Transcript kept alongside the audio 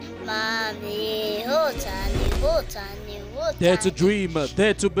Dare to dream,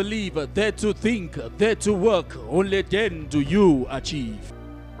 dare to believe, dare to think, dare to work. Only then do you achieve.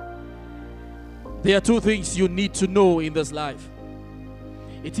 There are two things you need to know in this life.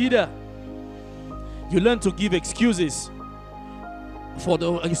 It's either you learn to give excuses for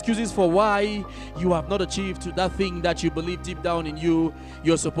why you have not achieved that thing that you believe deep down in you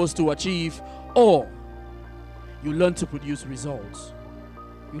you're supposed to achieve, or you learn to produce results.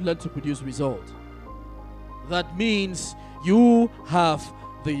 You learn to produce results. That means you have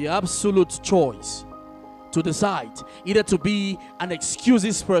the absolute choice to decide either to be an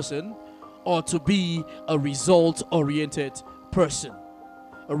excuses person or to be a result-oriented person.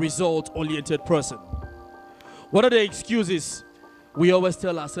 A result-oriented person. What are the excuses we always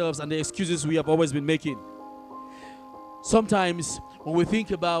tell ourselves and the excuses we have always been making? Sometimes when we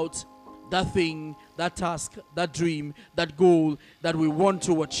think about that thing, that task, that dream, that goal that we want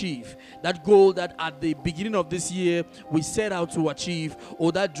to achieve, that goal that at the beginning of this year we set out to achieve,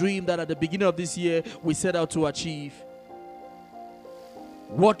 or that dream that at the beginning of this year we set out to achieve,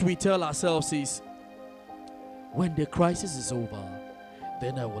 what we tell ourselves is, when the crisis is over,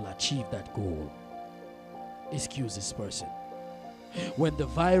 then I will achieve that goal. Excuse this person. When the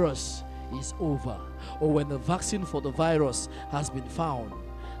virus is over, or when the vaccine for the virus has been found,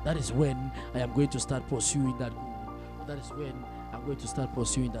 that is when I am going to start pursuing that goal. That is when I'm going to start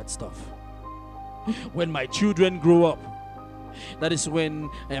pursuing that stuff. When my children grow up, that is when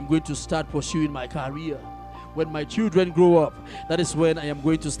I am going to start pursuing my career. When my children grow up, that is when I am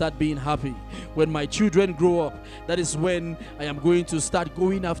going to start being happy. When my children grow up, that is when I am going to start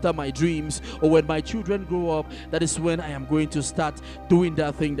going after my dreams. Or when my children grow up, that is when I am going to start doing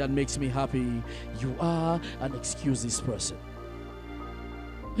that thing that makes me happy. You are an excuses person.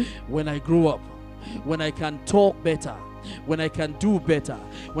 When I grow up, when I can talk better, when I can do better,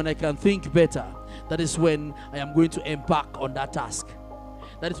 when I can think better, that is when I am going to embark on that task.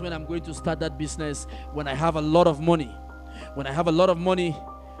 That is when I'm going to start that business. When I have a lot of money. When I have a lot of money,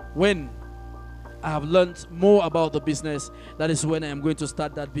 when I have learned more about the business, that is when I am going to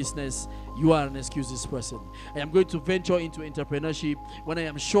start that business. You are an excuses person. I am going to venture into entrepreneurship when I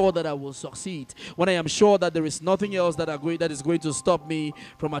am sure that I will succeed. When I am sure that there is nothing else that is going to stop me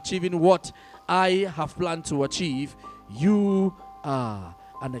from achieving what I have planned to achieve. You are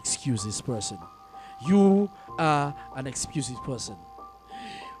an excuses person. You are an excuses person.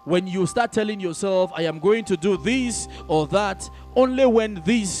 When you start telling yourself, I am going to do this or that, only when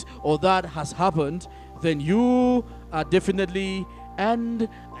this or that has happened, then you are definitely an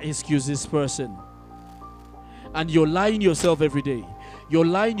excuses person. And you're lying yourself every day. You're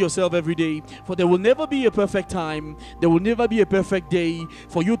lying yourself every day, for there will never be a perfect time. There will never be a perfect day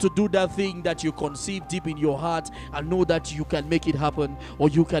for you to do that thing that you conceive deep in your heart and know that you can make it happen or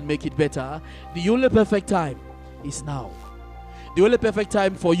you can make it better. The only perfect time is now. The only perfect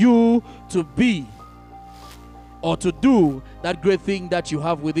time for you to be or to do that great thing that you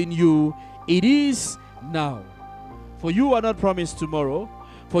have within you, it is now. For you are not promised tomorrow.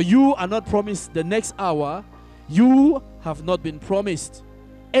 For you are not promised the next hour. You have not been promised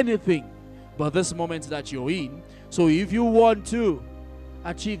anything but this moment that you're in. So if you want to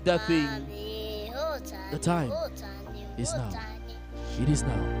achieve that thing, the time is now. It is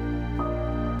now.